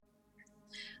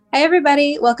Hi,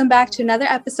 everybody. Welcome back to another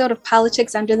episode of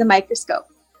Politics Under the Microscope.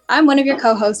 I'm one of your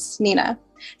co-hosts, Nina.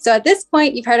 So at this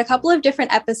point, you've heard a couple of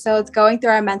different episodes going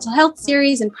through our mental health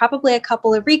series and probably a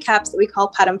couple of recaps that we call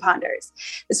Put 'em Ponders.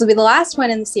 This will be the last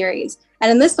one in the series. And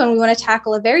in this one, we want to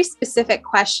tackle a very specific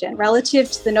question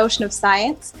relative to the notion of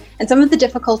science and some of the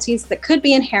difficulties that could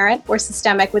be inherent or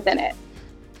systemic within it.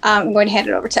 I'm going to hand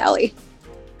it over to Ellie.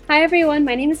 Hi, everyone.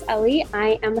 My name is Ellie.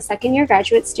 I am a second-year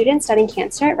graduate student studying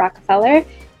cancer at Rockefeller.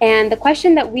 And the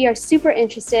question that we are super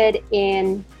interested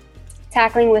in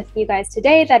tackling with you guys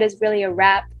today, that is really a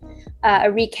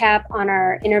recap on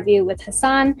our interview with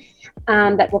Hassan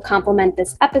that will complement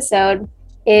this episode,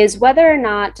 is whether or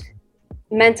not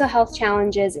mental health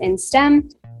challenges in STEM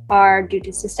are due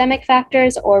to systemic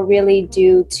factors or really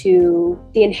due to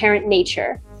the inherent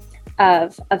nature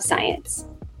of science.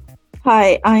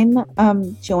 Hi, I'm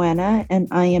Joanna, and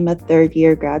I am a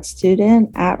third-year grad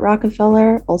student at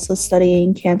Rockefeller, also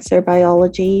studying cancer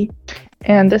biology.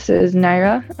 And this is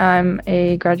Naira. I'm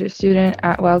a graduate student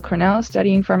at Weill Cornell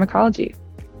studying pharmacology.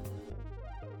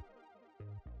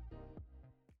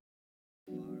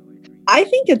 I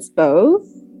think it's both.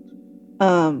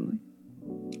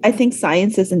 I think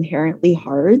science is inherently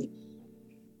hard.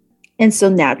 And so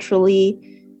naturally,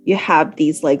 you have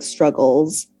these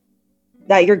struggles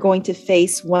that you're going to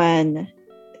face when,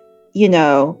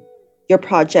 your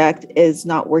project is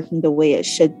not working the way it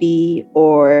should be,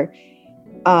 or,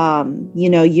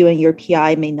 you and your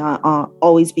PI may not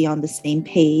always be on the same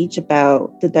page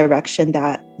about the direction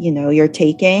that, you're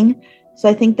taking. So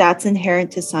I think that's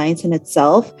inherent to science in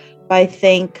itself. But I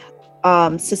think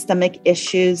systemic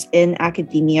issues in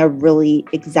academia really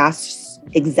exacerbate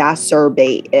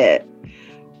it.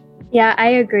 Yeah, I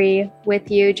agree with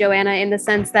you, Joanna, in the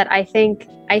sense that I think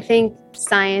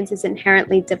science is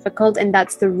inherently difficult, and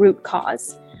that's the root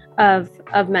cause of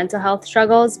mental health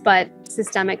struggles. But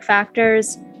systemic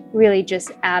factors really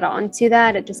just add on to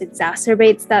that. It just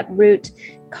exacerbates that root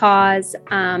cause.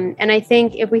 And I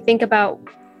think if we think about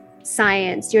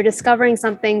science, you're discovering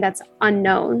something that's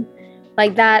unknown.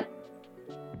 Like that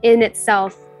in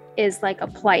itself is like a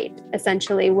plight,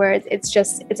 essentially, where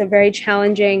it's a very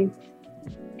challenging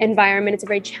environment. It's a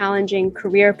very challenging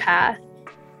career path.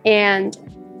 And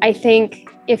I think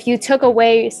if you took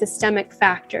away systemic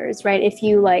factors, right, if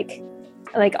you like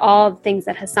all the things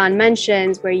that Hassan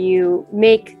mentions, where you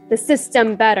make the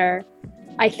system better,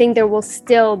 I think there will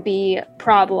still be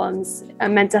problems,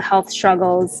 mental health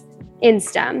struggles in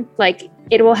STEM. Like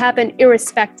it will happen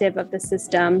irrespective of the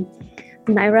system.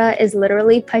 Naira is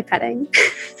literally pipetting.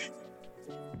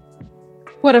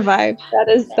 What a vibe.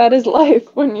 That is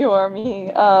life when you are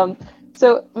me.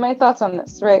 So my thoughts on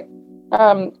this, right?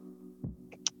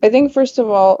 I think first of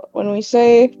all, when we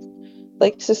say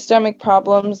systemic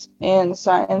problems in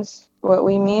science, what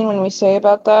we mean when we say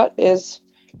about that is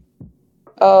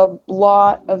a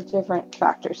lot of different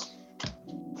factors.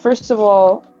 First of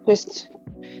all, just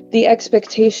the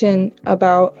expectation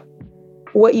about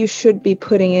what you should be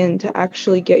putting in to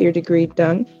actually get your degree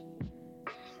done.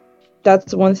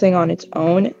 That's one thing on its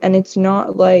own, and it's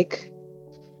not like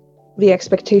the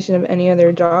expectation of any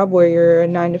other job where you're a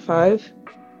 9 to 5.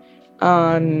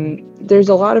 There's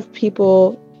a lot of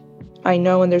people I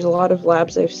know, and there's a lot of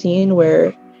labs I've seen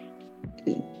where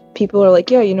people are like,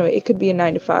 yeah, it could be a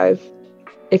 9 to 5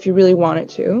 if you really want it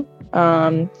to.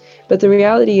 But the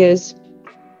reality is,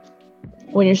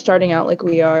 when you're starting out like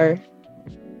we are,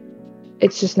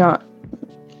 it's just not.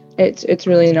 It's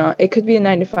really not. It could be a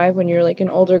 9 to 5 when you're an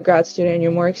older grad student and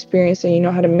you're more experienced and you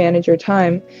know how to manage your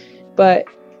time. But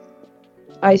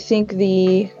I think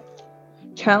the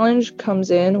challenge comes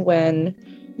in when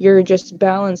you're just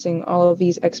balancing all of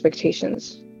these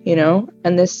expectations,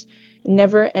 and this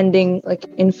never-ending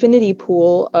infinity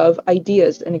pool of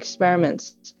ideas and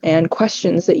experiments and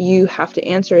questions that you have to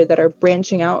answer that are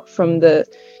branching out from the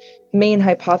main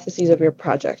hypotheses of your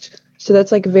project. So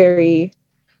that's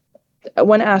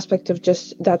one aspect of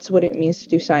just that's what it means to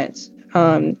do science.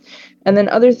 And then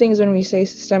other things when we say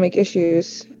systemic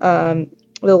issues, the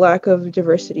lack of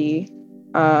diversity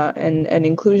and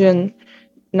inclusion,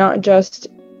 not just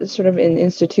sort of in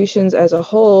institutions as a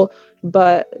whole,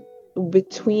 but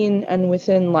between and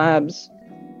within labs.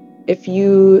 If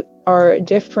you are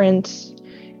different,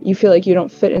 you feel like you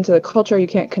don't fit into the culture, you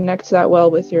can't connect that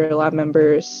well with your lab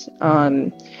members,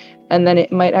 and then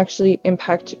it might actually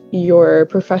impact your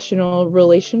professional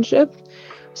relationship.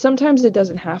 Sometimes it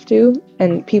doesn't have to,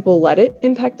 and people let it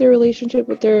impact their relationship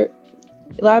with their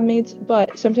lab mates,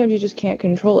 but sometimes you just can't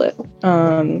control it.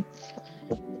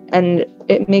 And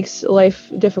it makes life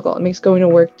difficult. It makes going to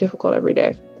work difficult every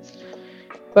day.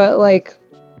 But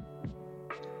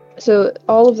So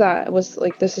all of that was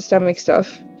like the systemic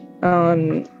stuff.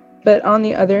 But on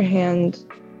the other hand,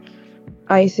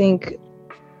 I think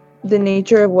the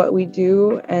nature of what we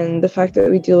do and the fact that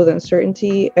we deal with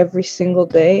uncertainty every single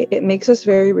day, it makes us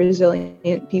very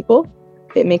resilient people.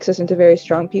 It makes us into very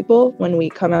strong people when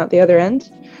we come out the other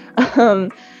end.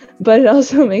 But it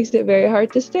also makes it very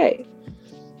hard to stay.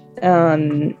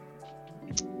 And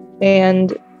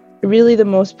really the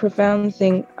most profound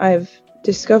thing I've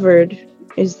discovered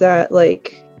is that,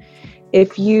 like,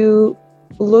 if you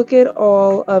look at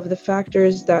all of the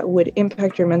factors that would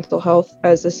impact your mental health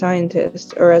as a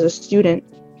scientist or as a student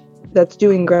that's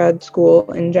doing grad school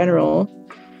in general,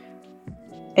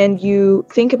 and you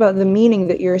think about the meaning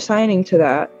that you're assigning to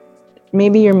that,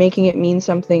 maybe you're making it mean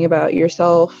something about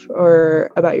yourself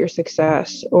or about your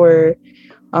success or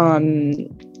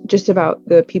just about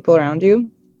the people around you.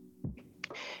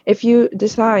 If you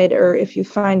decide, or if you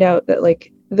find out that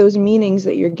like those meanings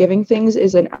that you're giving things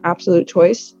is an absolute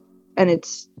choice, and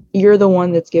you're the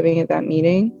one that's giving it that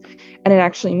meaning, and it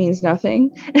actually means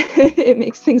nothing, it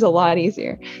makes things a lot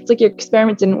easier. It's like your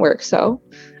experiment didn't work, so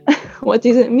what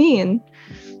does it mean?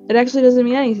 It actually doesn't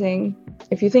mean anything.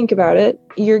 If you think about it,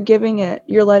 you're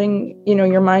letting,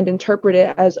 your mind interpret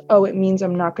it as, oh, it means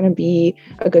I'm not going to be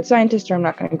a good scientist, or I'm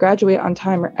not going to graduate on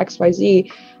time, or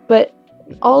XYZ. But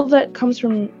all of that comes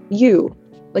from you.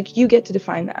 Like, you get to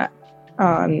define that.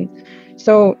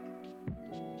 So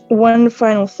one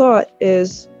final thought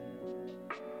is,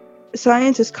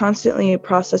 science is constantly a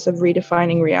process of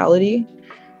redefining reality.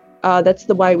 That's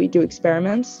why we do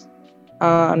experiments.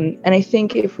 And I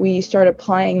think if we start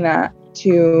applying that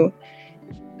to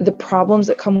the problems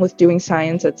that come with doing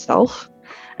science itself,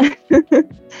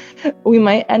 we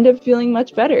might end up feeling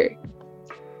much better.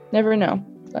 Never know.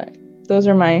 But those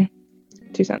are my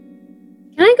 2 cents.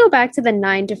 Can I go back to the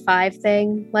 9 to 5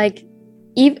 thing? Like,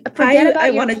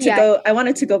 I wanted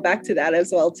to go back to that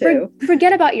as well too.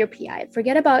 Forget about your PI.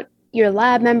 Forget about your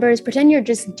lab members. Pretend you're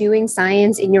just doing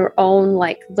science in your own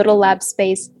like little lab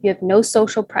space. You have no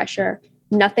social pressure,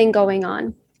 nothing going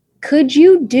on. Could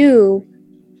you do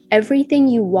everything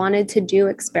you wanted to do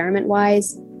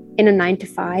experiment-wise in a 9 to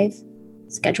 5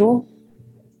 schedule?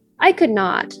 I could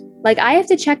not. Like, I have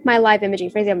to check my live imaging.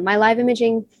 For example, my live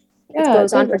imaging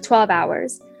goes on for 12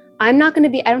 hours. I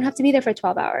don't have to be there for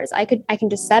 12 hours. I can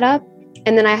just set up,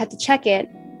 and then I had to check it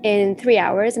in 3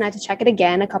 hours, and I had to check it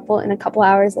again a couple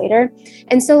hours later.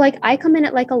 And so like I come in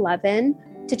at like 11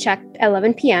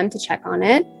 p.m. to check on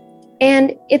it,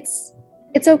 and it's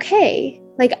okay.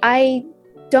 Like, I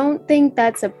don't think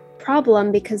that's a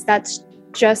problem, because that's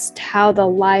just how the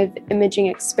live imaging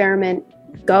experiment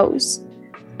goes.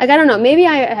 Like, I don't know, maybe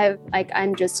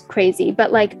I'm just crazy,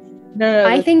 but like, no,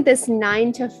 I think this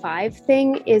 9 to 5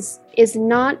 thing is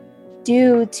not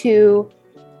due to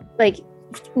like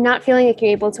not feeling like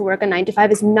you're able to work a 9 to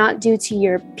 5 is not due to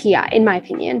your PI, in my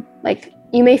opinion. Like,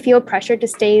 you may feel pressured to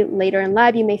stay later in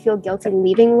lab. You may feel guilty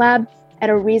leaving lab at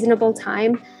a reasonable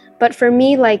time. But for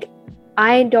me, like,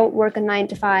 I don't work a 9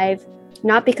 to 5,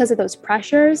 not because of those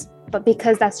pressures, but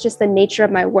because that's just the nature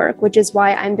of my work, which is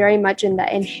why I'm very much in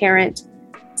the inherent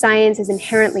science is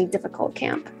inherently difficult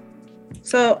camp.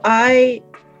 So I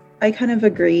kind of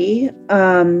agree.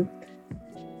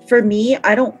 For me,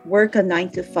 I don't work a 9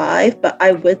 to 5, but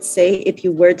I would say if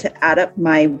you were to add up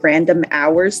my random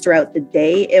hours throughout the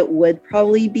day, it would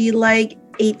probably be like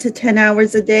 8 to 10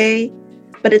 hours a day,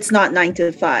 but it's not 9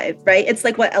 to 5, right? It's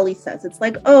like what Ellie says. It's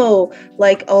like, oh,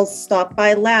 like I'll stop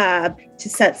by lab to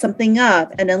set something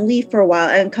up and then leave for a while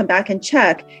and come back and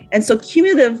check. And so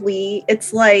cumulatively,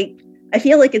 it's like, I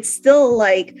feel like it's still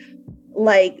like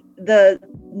the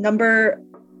number,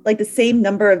 like the same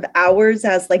number of hours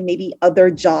as like maybe other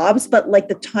jobs, but like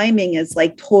the timing is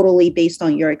like totally based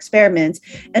on your experiments.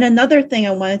 And another thing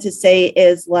I wanted to say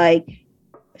is like,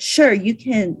 sure, you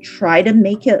can try to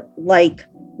make it like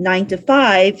 9 to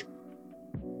 5,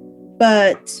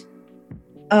 but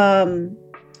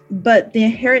the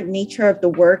inherent nature of the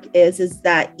work is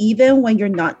that even when you're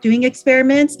not doing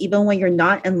experiments, even when you're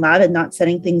not in lab and not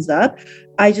setting things up,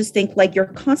 I just think like you're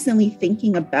constantly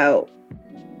thinking about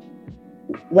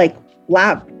like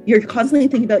lab. You're constantly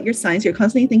thinking about your science. You're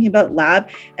constantly thinking about lab.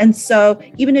 And so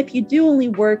even if you do only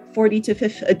work 40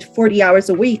 to 40 hours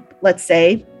a week, let's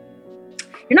say,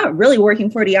 you're not really working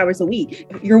 40 hours a week.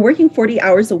 You're working 40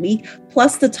 hours a week,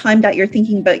 plus the time that you're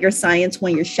thinking about your science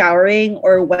when you're showering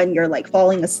or when you're like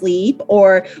falling asleep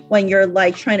or when you're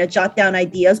like trying to jot down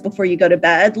ideas before you go to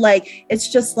bed. Like,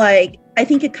 it's just like, I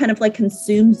think it kind of like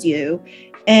consumes you.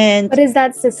 But is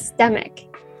that systemic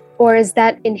or is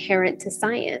that inherent to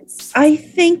science? I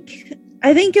think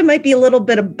it might be a little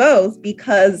bit of both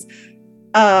because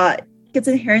it's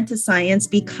inherent to science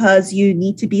because you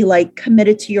need to be like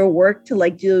committed to your work to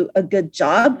like do a good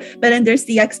job. But then there's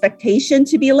the expectation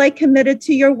to be like committed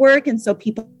to your work. And so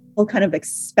people kind of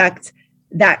expect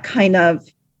that kind of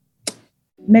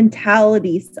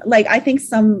mentality. Like I think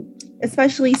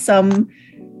especially some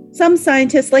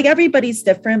scientists, like everybody's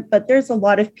different, but there's a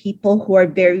lot of people who are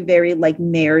very, very like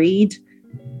married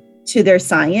to their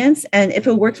science. And if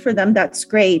it works for them, that's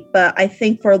great. But I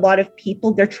think for a lot of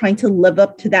people, they're trying to live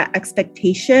up to that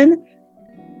expectation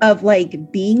of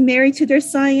like being married to their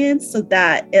science so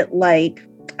that it like,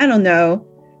 I don't know,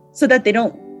 so that they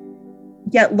don't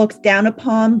get looked down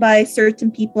upon by certain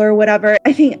people or whatever.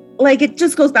 I think like it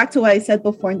just goes back to what I said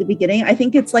before in the beginning. I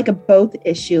think it's like a both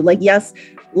issue. Like, yes,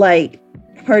 like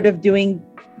part of doing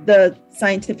the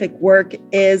scientific work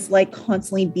is like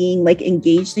constantly being like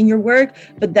engaged in your work,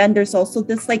 but then there's also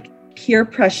this like peer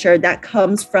pressure that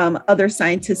comes from other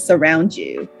scientists around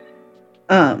you.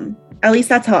 At least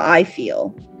that's how I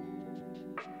feel.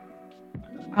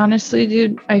 Honestly,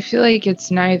 dude, I feel like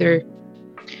it's neither,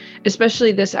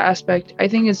 especially this aspect. I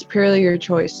think it's purely your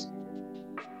choice.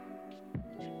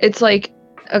 It's like,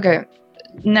 okay,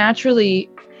 naturally,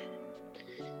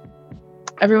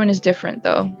 everyone is different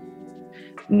though.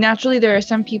 Naturally, there are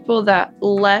some people that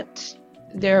let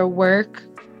their work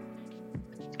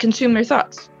consume their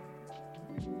thoughts.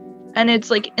 And it's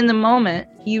like in the moment,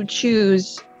 you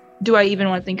choose, do I even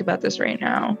want to think about this right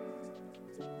now?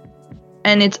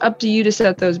 And it's up to you to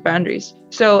set those boundaries.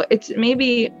 So it's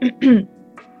maybe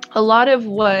a lot of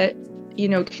what, you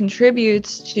know,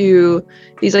 contributes to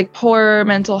these like poor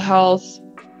mental health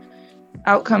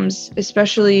outcomes,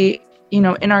 especially, you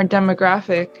know, in our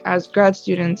demographic as grad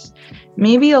students.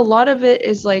 Maybe a lot of it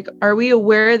is like, are we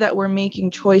aware that we're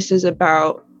making choices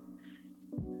about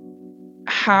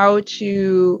how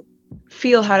to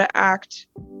feel, how to act,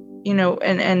 you know,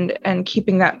 and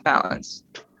keeping that balance.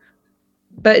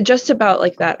 But just about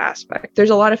like that aspect, there's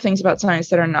a lot of things about science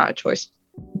that are not a choice.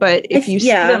 But if you see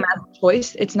them as a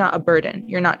choice, it's not a burden.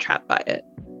 You're not trapped by it.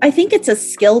 I think it's a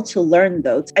skill to learn,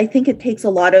 though. I think it takes a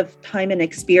lot of time and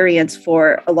experience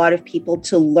for a lot of people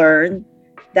to learn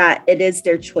that it is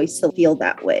their choice to feel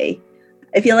that way.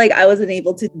 I feel like I wasn't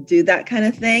able to do that kind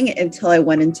of thing until I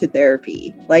went into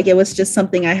therapy. Like it was just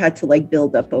something I had to like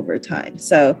build up over time.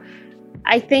 So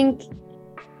I think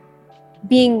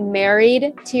being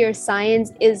married to your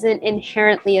science isn't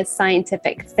inherently a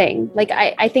scientific thing. Like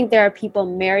I think there are people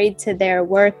married to their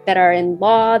work that are in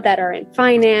law, that are in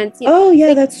finance. Oh yeah,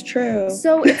 like, that's true.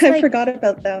 So it's I forgot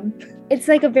about them. It's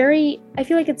like I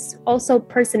feel like it's also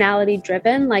personality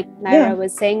driven, like Naira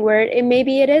was saying, where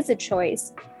maybe it is a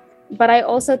choice. But I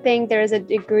also think there's a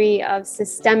degree of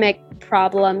systemic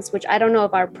problems, which I don't know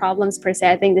if are problems per se.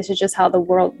 I think this is just how the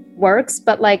world works.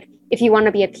 But like, if you want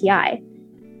to be a PI,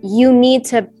 you need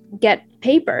to get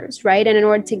papers, right? And in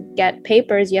order to get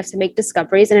papers, you have to make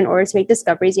discoveries. And in order to make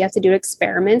discoveries, you have to do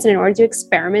experiments. And in order to do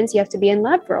experiments, you have to be in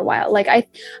lab for a while. Like,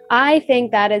 I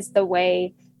think that is the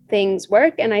way things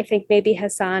work. And I think maybe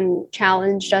Hassan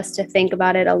challenged us to think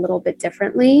about it a little bit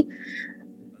differently.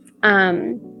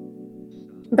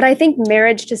 But I think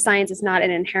marriage to science is not an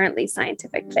inherently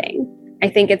scientific thing. I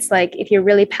think it's like, if you're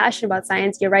really passionate about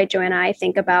science, you're right, Joanna, I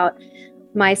think about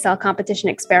my cell competition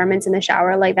experiments in the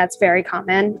shower, like that's very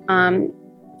common.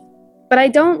 But I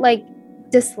don't like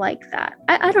dislike that.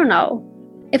 I don't know.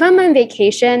 If I'm on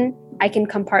vacation, I can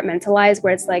compartmentalize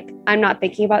where it's like, I'm not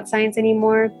thinking about science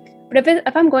anymore. But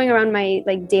if I'm going around my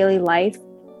like daily life,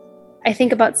 I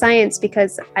think about science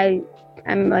because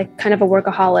I'm like kind of a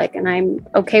workaholic and I'm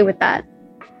okay with that.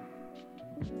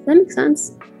 Does that make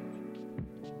sense?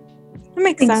 That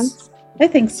makes sense. I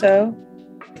think so.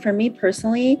 For me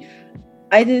personally,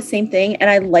 I do the same thing and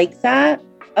I like that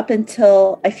up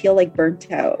until I feel like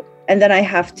burnt out. And then I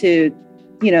have to,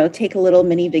 you know, take a little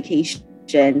mini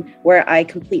vacation where I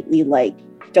completely like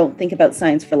don't think about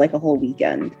science for like a whole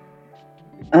weekend.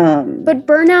 But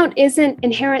burnout isn't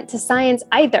inherent to science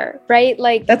either, right?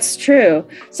 Like that's true.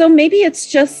 So maybe it's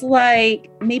just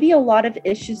like, maybe a lot of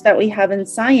issues that we have in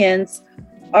science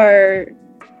are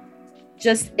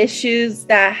just issues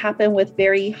that happen with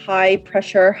very high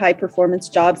pressure, high performance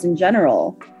jobs in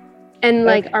general. And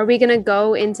like, are we going to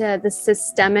go into the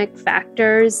systemic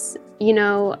factors, you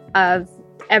know, of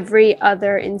every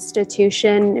other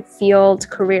institution, field,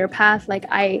 career path? Like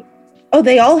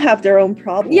they all have their own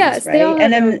problems. Yes, right? They all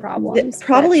have their own problems.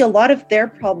 Probably a lot of their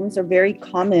problems are very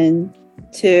common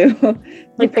to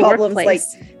like the problems,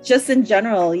 workplace. like just in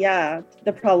general. Yeah.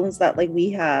 The problems that like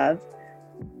we have.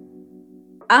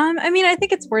 I mean, I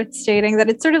think it's worth stating that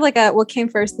it's sort of like a what came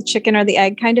first, the chicken or the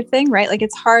egg kind of thing, right? Like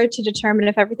it's hard to determine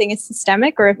if everything is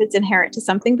systemic or if it's inherent to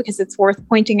something, because it's worth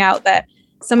pointing out that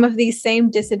some of these same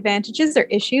disadvantages or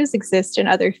issues exist in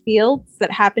other fields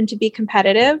that happen to be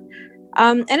competitive.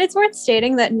 And it's worth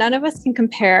stating that none of us can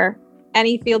compare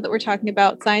any field that we're talking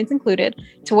about, science included,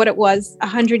 to what it was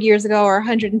 100 years ago or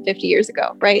 150 years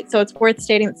ago, right? So it's worth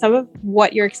stating that some of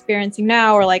what you're experiencing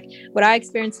now, or like what I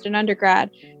experienced in undergrad,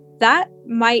 that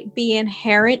might be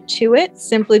inherent to it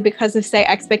simply because of, say,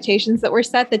 expectations that were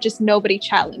set that just nobody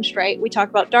challenged, right? We talk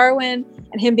about Darwin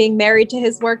and him being married to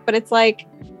his work, but it's like,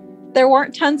 there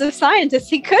weren't tons of scientists.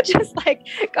 He could just like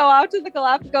go out to the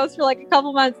Galapagos for like a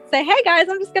couple months and say, hey guys,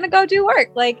 I'm just going to go do work.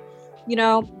 Like, you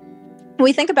know,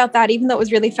 we think about that, even though it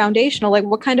was really foundational, like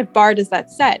what kind of bar does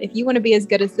that set? If you want to be as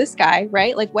good as this guy,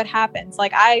 right? Like what happens?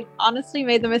 Like I honestly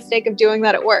made the mistake of doing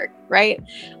that at work, right?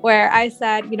 Where I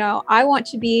said, you know, I want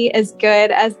to be as good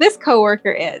as this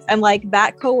coworker is. And like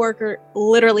that coworker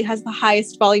literally has the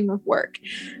highest volume of work.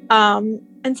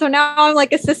 And so now I'm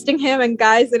like assisting him, and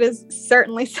guys, it is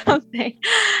certainly something.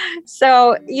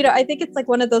 So, you know, I think it's like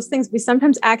one of those things we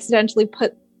sometimes accidentally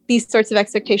put these sorts of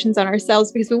expectations on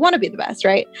ourselves because we want to be the best,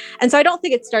 right? And so I don't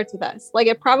think it starts with us. Like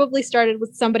it probably started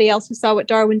with somebody else who saw what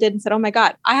Darwin did and said, oh my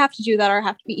God, I have to do that, or I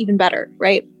have to be even better,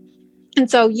 right? And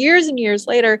so years and years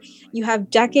later, you have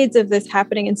decades of this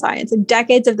happening in science and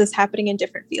decades of this happening in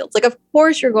different fields. Like, of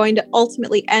course, you're going to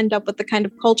ultimately end up with the kind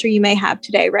of culture you may have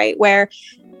today, right? Where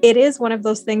it is one of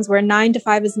those things where 9 to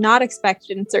 5 is not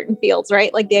expected in certain fields,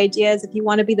 right? Like the idea is if you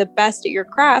want to be the best at your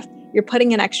craft, you're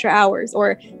putting in extra hours,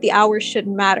 or the hours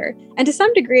shouldn't matter. And to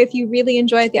some degree, if you really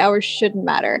enjoy it, the hours shouldn't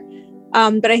matter.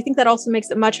 But I think that also makes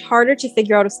it much harder to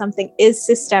figure out if something is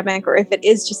systemic or if it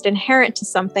is just inherent to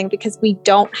something, because we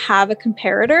don't have a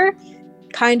comparator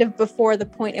kind of before the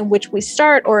point in which we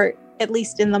start, or at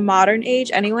least in the modern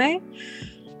age anyway.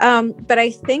 But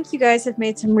I think you guys have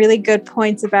made some really good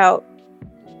points about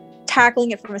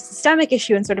tackling it from a systemic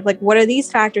issue and sort of like, what are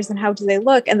these factors and how do they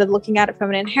look? And then looking at it from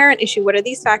an inherent issue, what are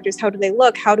these factors? How do they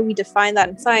look? How do we define that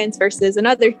in science versus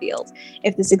another field?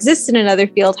 If this exists in another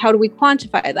field, how do we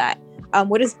quantify that?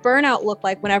 What does burnout look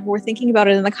like whenever we're thinking about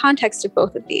it in the context of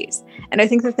both of these? And I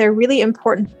think that they're really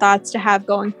important thoughts to have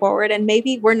going forward. And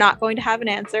maybe we're not going to have an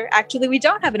answer. Actually, we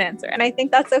don't have an answer. And I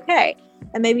think that's okay.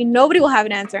 And maybe nobody will have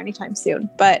an answer anytime soon.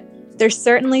 But there's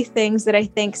certainly things that I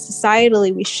think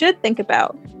societally we should think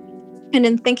about. And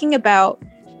in thinking about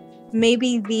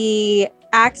maybe the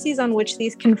axes on which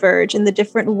these converge and the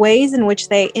different ways in which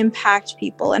they impact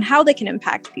people and how they can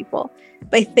impact people,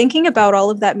 by thinking about all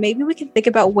of that, maybe we can think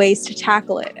about ways to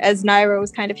tackle it, as Naira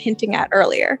was kind of hinting at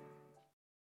earlier.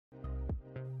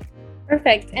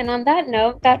 Perfect. And on that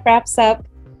note, that wraps up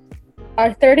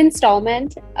our third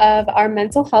installment of our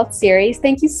mental health series.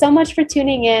 Thank you so much for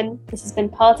tuning in. This has been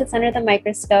Politics Under the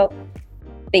Microscope.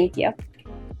 Thank you.